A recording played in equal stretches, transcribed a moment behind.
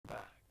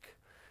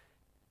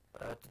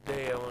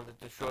today I wanted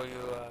to show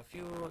you a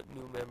few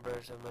new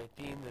members of my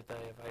team that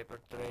I have hyper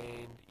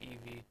trained,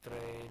 EV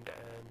trained,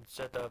 and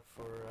set up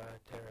for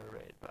Terra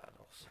Raid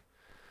battles.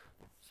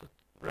 So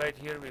right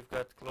here we've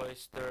got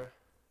Cloyster.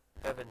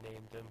 Haven't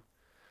named him,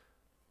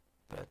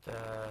 but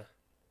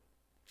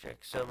check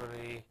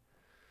summary.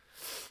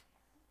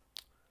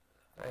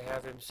 I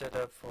have him set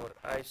up for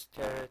Ice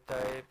Terra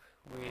type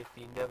with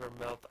the Never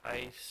Melt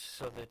Ice,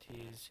 so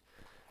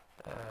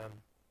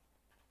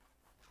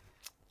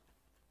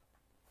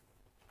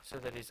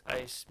that his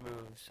ice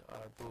moves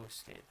are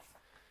boosted.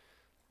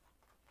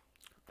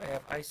 I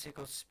have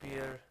Icicle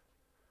Spear.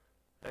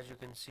 As you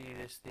can see,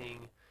 this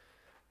thing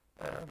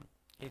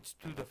it's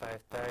 2 to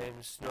 5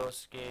 times.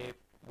 Snowscape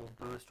will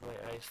boost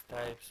my ice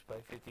types by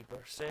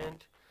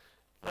 50%.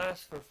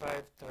 Lasts for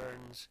 5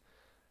 turns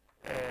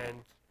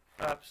and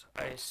ups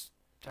ice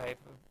type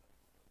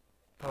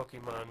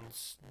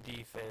Pokemon's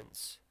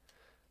defense.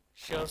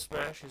 Shell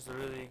Smash is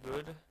really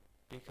good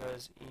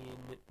because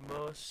in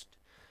most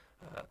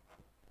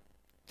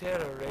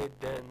Terra Raid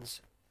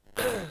dens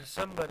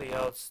somebody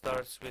else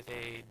starts with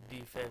a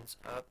defense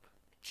up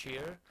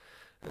cheer,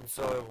 and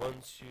so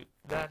once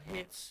that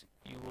hits,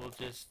 you will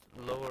just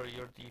lower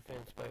your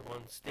defense by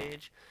 1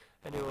 stage,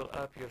 and it will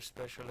up your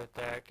special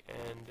attack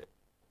and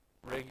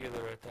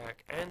regular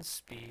attack and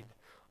speed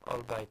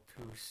all by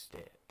 2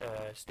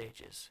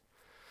 stages.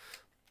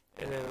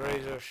 And then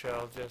Razor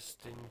Shell,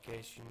 just in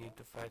case you need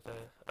to fight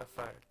a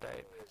fire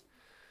type.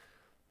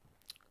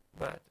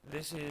 But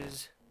this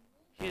is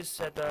his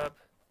setup.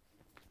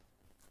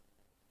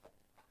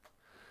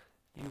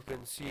 You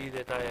can see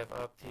that I have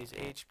upped his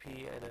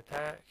HP and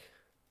attack,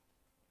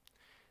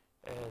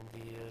 and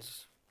he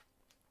is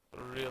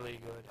really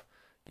good.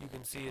 You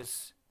can see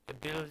his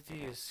ability,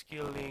 his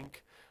skill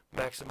link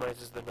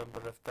maximizes the number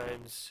of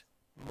times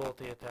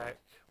multi-attack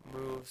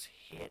moves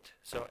hit.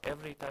 So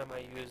every time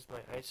I use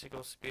my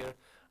Icicle Spear,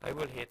 I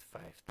will hit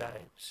 5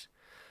 times.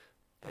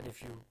 And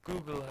if you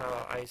Google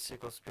how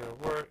Icicle Spear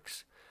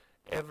works,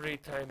 every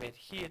time it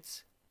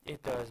hits,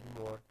 it does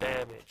more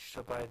damage.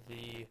 So by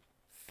the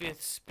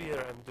 5th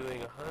spear, I'm doing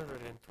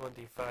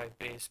 125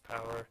 base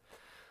power,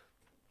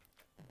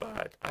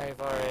 but I've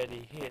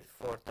already hit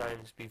 4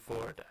 times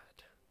before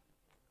that.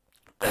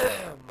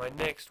 My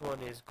next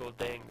one is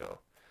Gholdengo.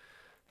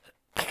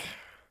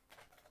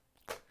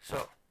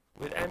 So,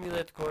 with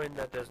Amulet Coin,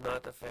 that does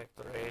not affect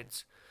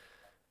raids,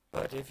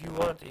 but if you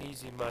want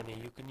easy money,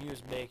 you can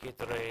use Make It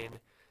Rain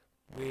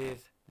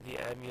with the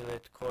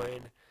Amulet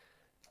Coin,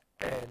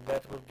 and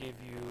that will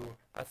give you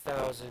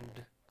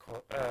 1,000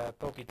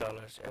 Poké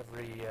Dollars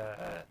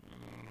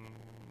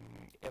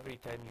every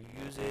time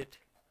you use it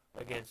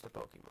against a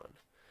Pokemon.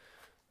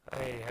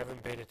 I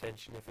haven't paid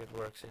attention if it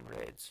works in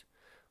raids,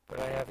 but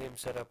I have him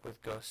set up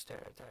with Ghost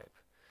Terra type.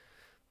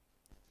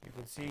 You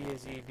can see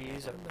his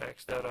EVs are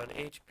maxed out on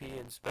HP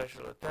and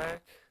special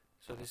attack,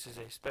 so this is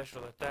a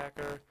special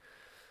attacker.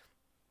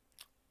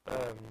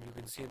 You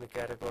can see in the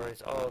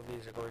categories, all of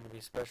these are going to be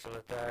special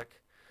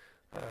attack.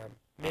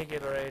 Make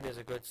It Rain is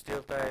a good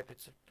steel type.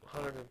 It's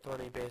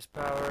 120 base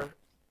power.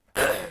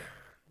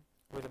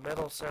 With a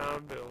metal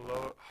sound, it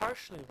will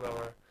harshly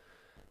lower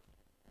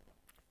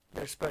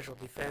their special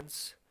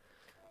defense.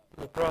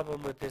 The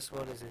problem with this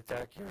one is its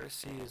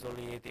accuracy is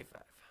only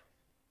 85.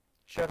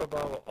 Shadow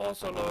Ball will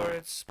also lower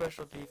its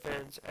special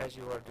defense as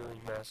you are doing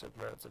massive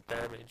amounts of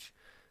damage,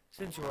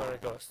 since you are a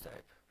Ghost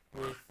type,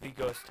 with the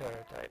Ghost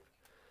Terra type.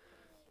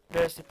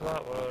 Nasty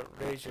Plot will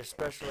raise your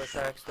special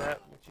attack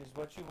stat, which is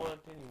what you want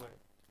anyway.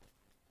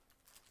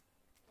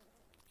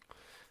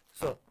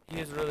 So, he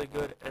is really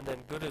good, and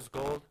then good as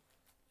gold,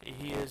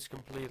 he is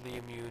completely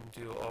immune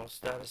to all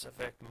status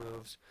effect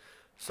moves.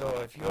 So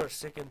if you are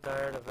sick and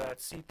tired of that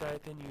Sea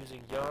Titan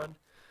using Yawn,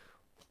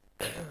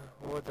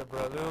 or the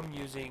Breloom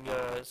using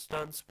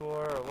Stun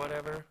Spore or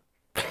whatever,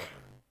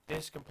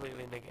 this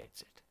completely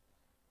negates it.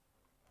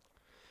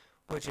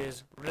 Which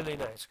is really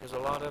nice, because a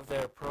lot of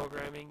their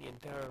programming in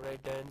Terra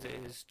Raid dens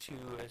is to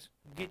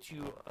get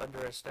you under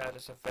a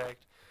status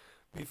effect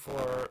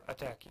before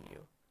attacking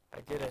you.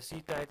 I did a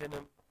Sea Titan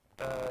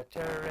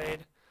Terra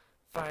Raid,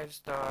 5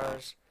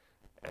 stars,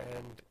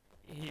 and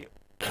he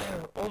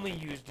only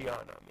used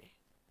Yawn on me.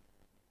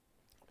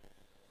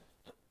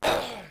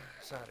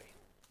 Sorry.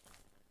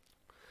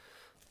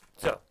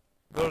 So,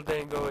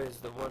 Gholdengo is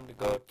the one to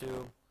go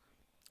to.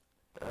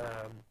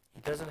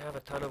 He doesn't have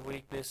a ton of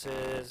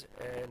weaknesses,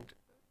 and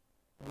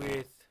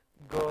with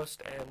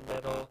Ghost and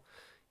Metal,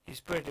 he's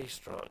pretty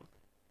strong.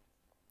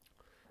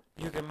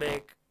 You can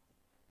be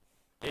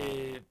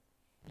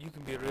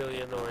really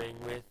annoying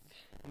with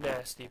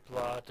Nasty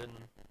Plot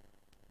and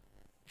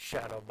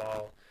Shadow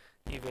Ball,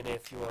 even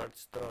if you aren't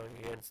strong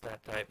against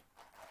that type.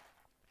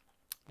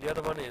 The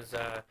other one is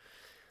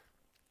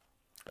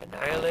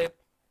Annihilape.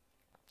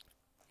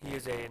 He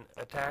is an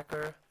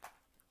attacker,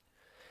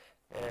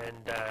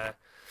 and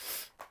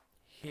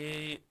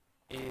he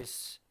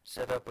is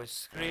set up with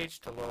Screech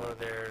to lower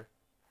their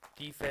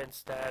defense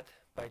stat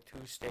by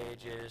 2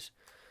 stages.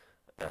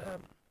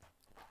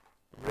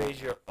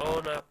 Raise your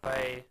own up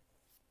by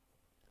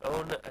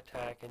own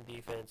attack and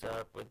defense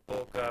up with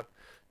bulk up,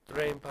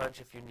 Drain Punch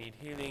if you need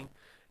healing,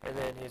 and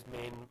then his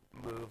main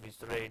move is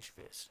the Rage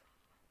Fist.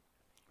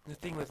 The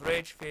thing with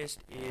Rage Fist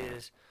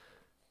is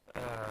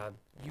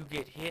you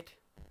get hit,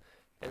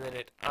 and then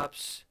it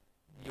ups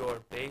your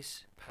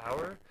base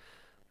power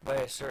by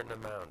a certain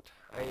amount.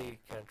 I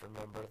can't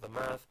remember the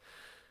math,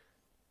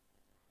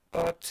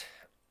 but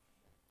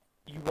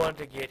you want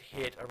to get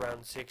hit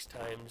around 6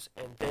 times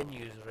and then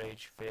use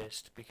Rage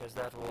Fist, because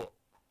that will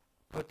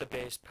put the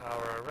base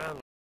power around.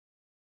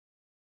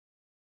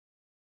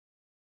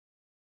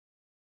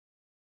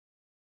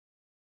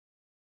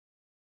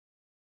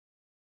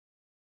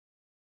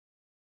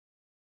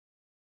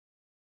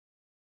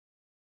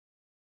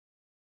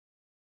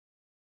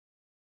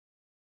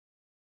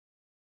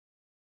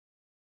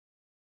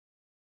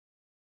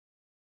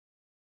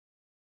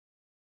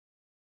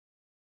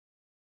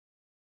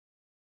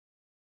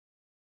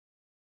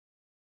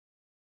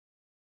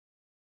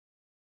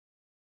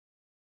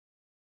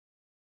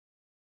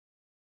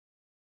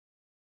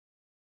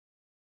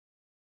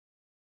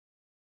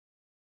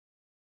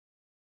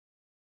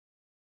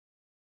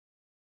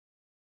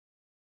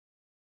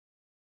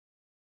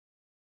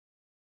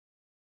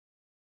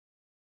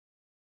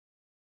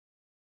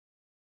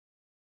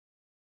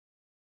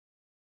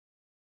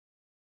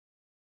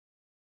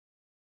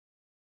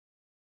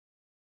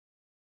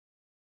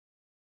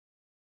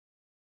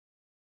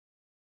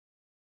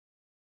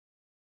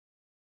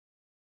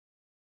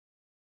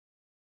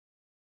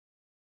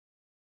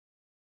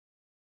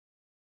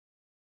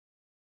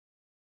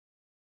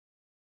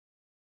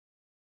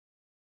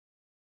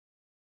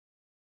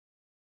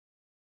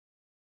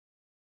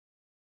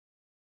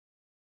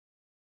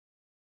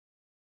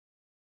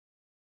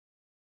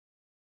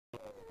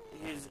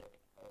 His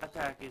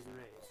attack is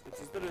raised, which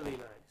is really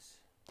nice.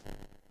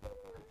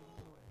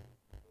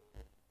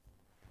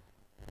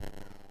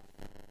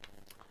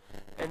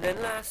 And then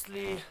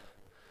lastly,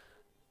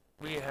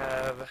 we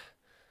have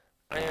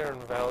Iron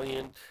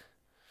Valiant.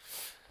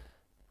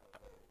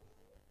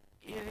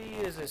 He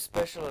is a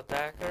special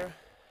attacker.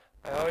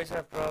 I always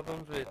have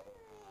problems with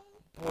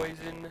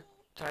poison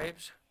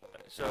types,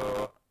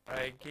 so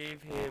I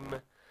gave him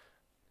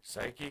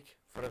Psychic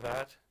for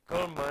that.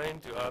 Calm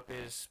Mind to up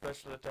his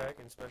special attack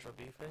and special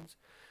defense.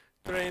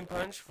 Drain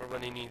Punch for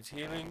when he needs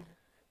healing.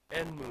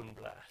 And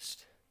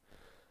Moonblast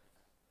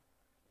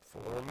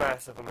for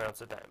massive amounts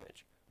of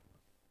damage.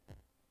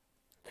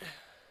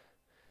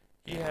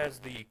 He has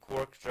the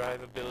Quark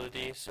Drive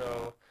ability,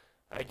 so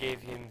I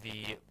gave him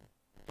the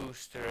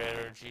booster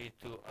energy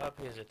to up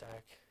his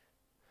attack,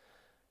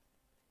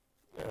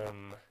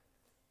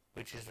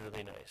 which is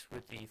really nice.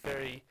 With the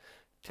Fairy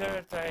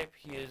Terra type,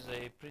 he is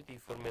a pretty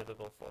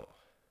formidable foe.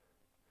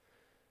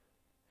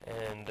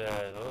 And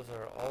those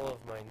are all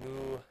of my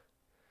new...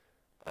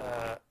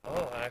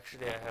 oh,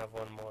 actually I have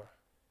one more.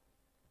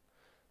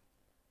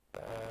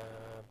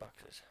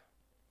 Boxes.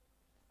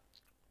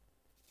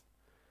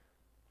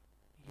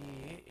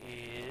 He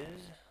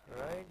is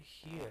right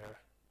here.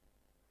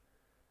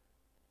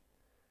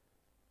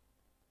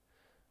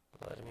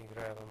 Let me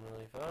grab him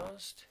really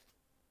fast.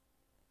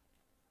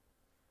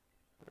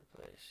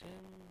 Replace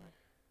him.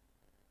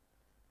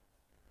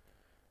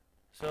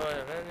 So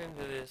I ran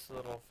into this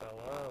little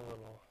fella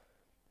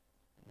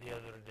the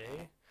other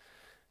day,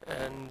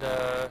 and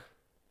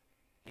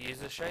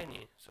he's a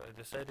shiny, so I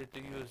decided to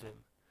use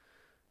him.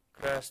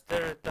 Grass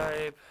Terra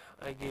type,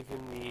 I gave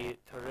him the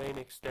Terrain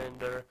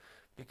Extender,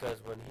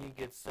 because when he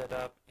gets set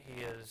up,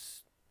 he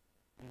is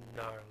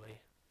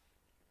gnarly.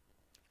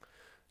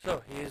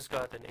 So he's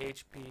got an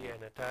HP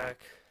and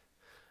attack.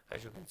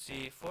 As you can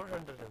see,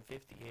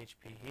 450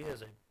 HP. He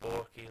is a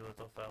bulky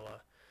little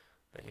fella.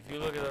 Like, if you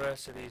look at the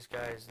rest of these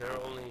guys,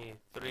 they're only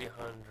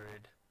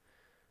 300.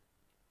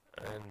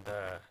 And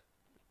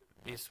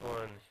this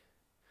one,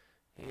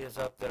 he is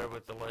up there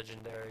with the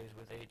legendaries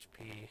with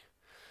HP.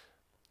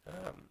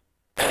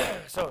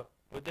 So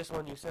with this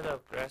one, you set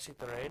up Grassy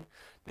Terrain.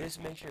 This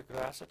makes your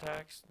grass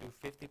attacks do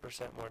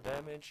 50% more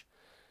damage,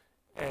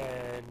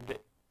 and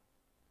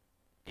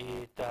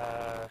it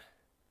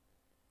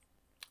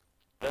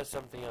does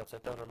something else. I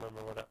don't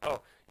remember what.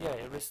 Oh, yeah,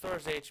 it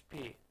restores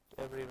HP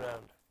every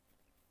round,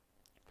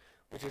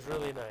 which is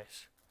really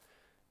nice.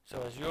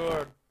 So as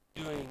you're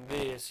doing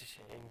this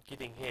and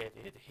getting hit,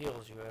 it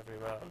heals you every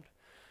round.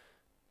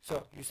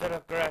 So you set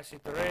up Grassy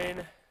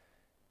Terrain.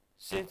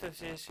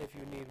 Synthesis if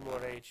you need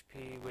more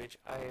HP, which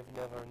I have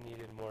never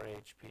needed more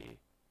HP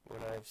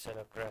when I've set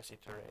up Grassy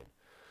Terrain.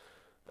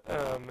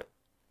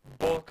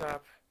 Bulk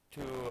up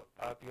to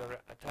up your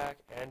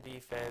attack and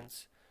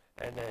defense,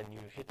 and then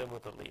you hit them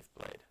with a Leaf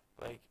Blade.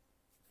 Like,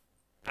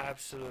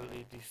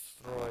 absolutely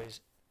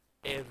destroys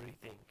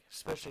everything,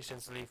 especially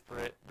since Leaf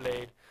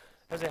Blade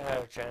has a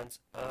higher chance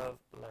of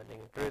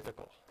landing a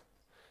critical.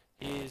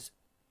 His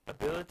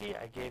ability,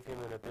 I gave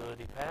him an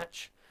ability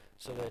patch,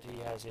 so that he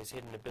has his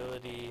hidden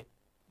ability,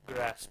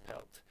 Grass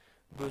Pelt.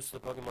 Boosts the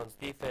Pokemon's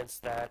defense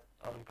stat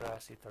on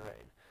Grassy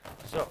Terrain.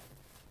 So,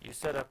 you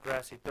set up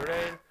Grassy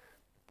Terrain,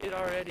 it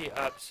already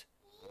ups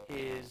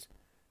his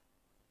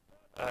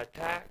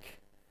attack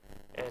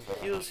and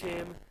heals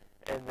him,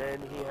 and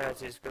then he has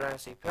his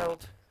grassy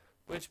pelt,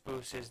 which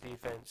boosts his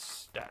defense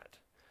stat.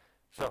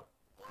 So,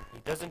 he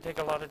doesn't take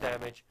a lot of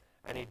damage,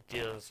 and he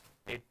deals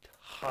a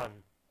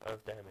ton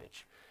of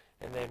damage.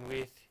 And then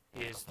with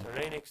his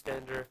terrain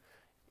extender,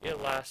 it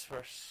lasts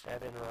for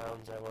 7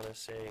 rounds, I want to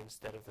say,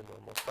 instead of the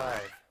normal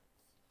 5.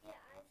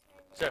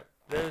 So,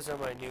 those are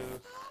my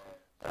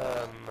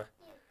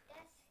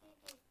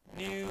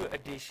new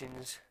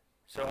additions.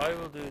 So I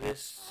will do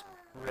this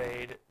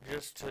raid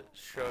just to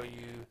show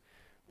you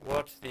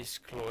what this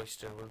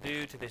Cloyster will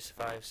do to this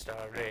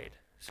 5-star raid.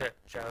 So,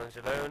 challenge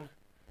alone.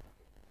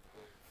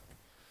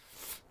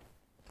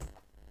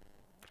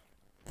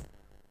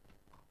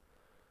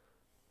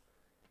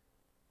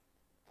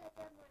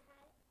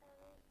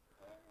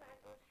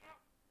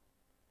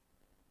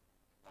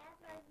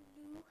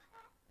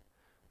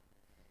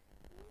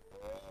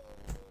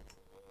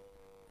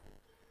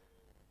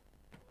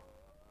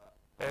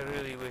 I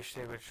really wish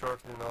they would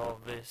shorten all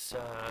of this,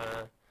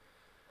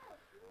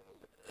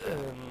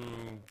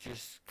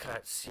 just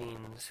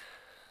cutscenes.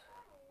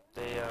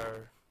 They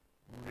are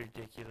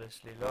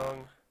ridiculously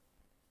long.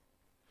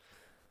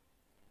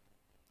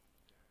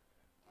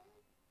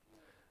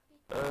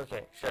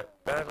 Okay, so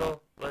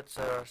battle. Let's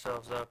set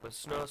ourselves up with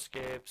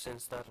Snowscape,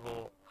 since that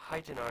will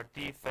heighten our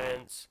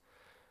defense.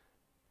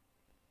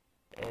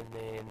 And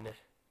then,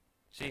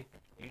 see,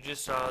 you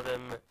just saw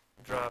them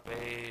drop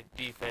a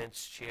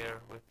defense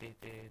chair with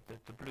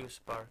the blue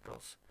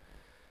sparkles.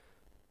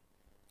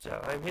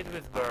 So I'm hit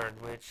with burn,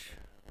 which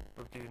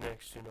will do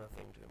next to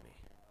nothing to me.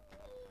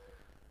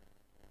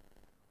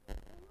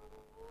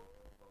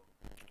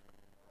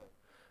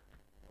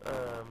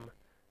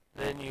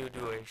 Then you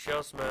do a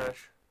shell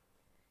smash.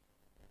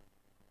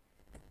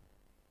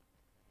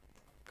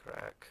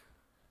 Crack.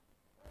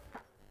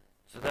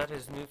 So that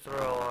has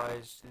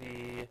neutralized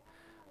the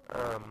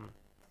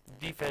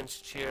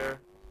defense chair,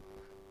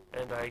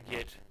 and I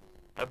get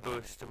a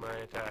boost to my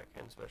attack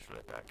and special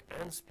attack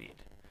and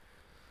speed.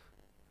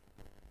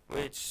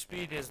 Which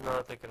speed is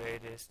not the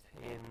greatest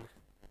in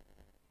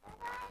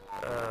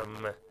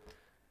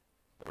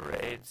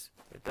raids.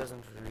 It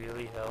doesn't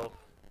really help.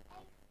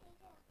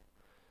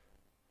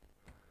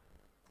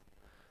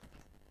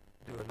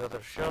 Do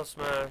another shell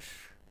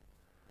smash.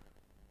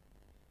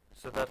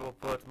 So that will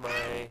put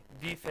my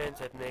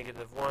defense at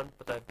 -1,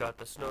 but I've got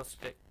the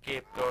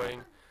Snowscape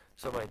going,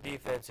 so my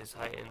defense is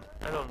heightened.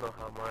 I don't know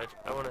how much.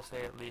 I want to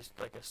say at least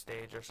like a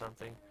stage or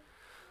something.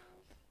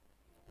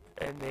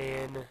 And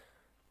then,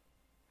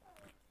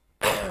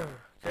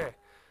 okay,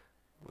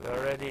 we are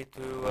ready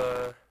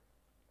to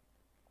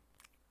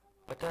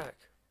attack.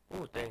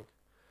 Ooh, dang.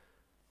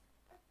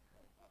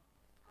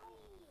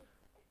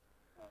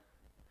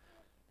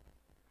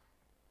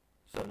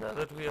 So now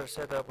that we are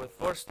set up with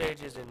 4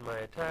 stages in my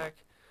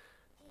attack,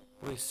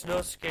 with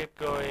Snowscape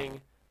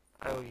going,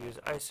 I will use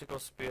Icicle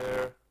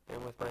Spear,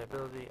 and with my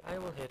ability, I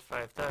will hit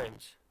 5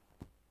 times.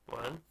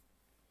 1.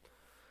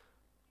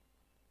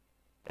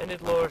 And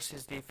it lowers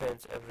his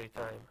defense every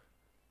time,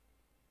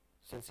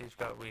 since he's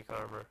got weak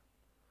armor.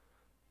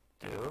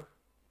 2.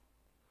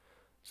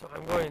 So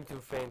I'm going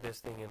to feint this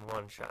thing in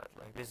 1 shot.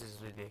 Like, this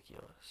is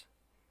ridiculous.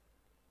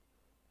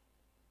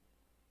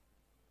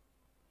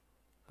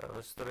 That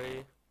was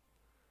 3.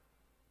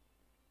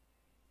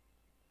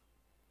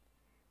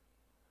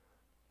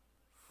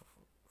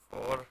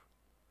 4.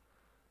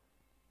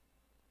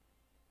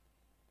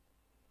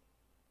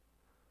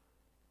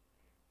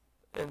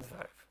 And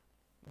 5.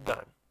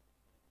 Done.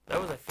 That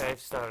was a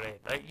 5-star raid.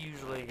 That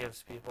usually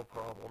gives people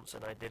problems,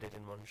 and I did it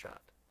in 1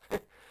 shot.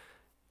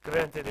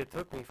 Granted, it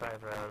took me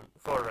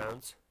 4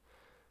 rounds,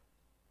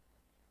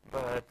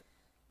 but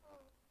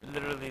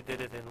literally did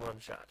it in 1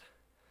 shot.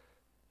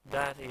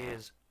 That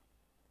is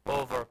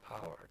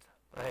overpowered.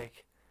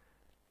 Like,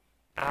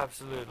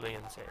 absolutely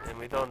insane, and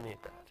we don't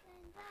need that.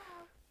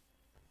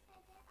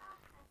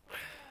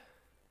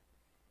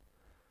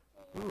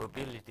 Ooh,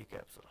 ability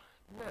capsule.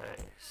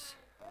 Nice.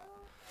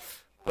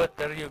 But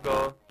there you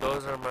go.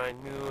 Those are my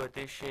new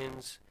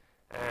additions.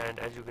 And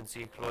as you can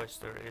see,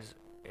 Cloyster is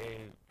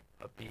a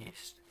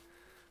beast.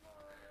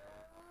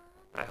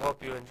 I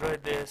hope you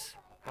enjoyed this.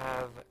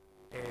 Have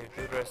a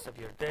good rest of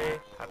your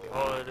day. Happy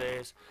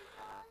holidays.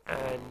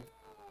 And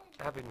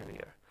Happy New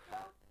Year.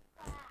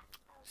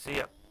 See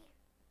ya.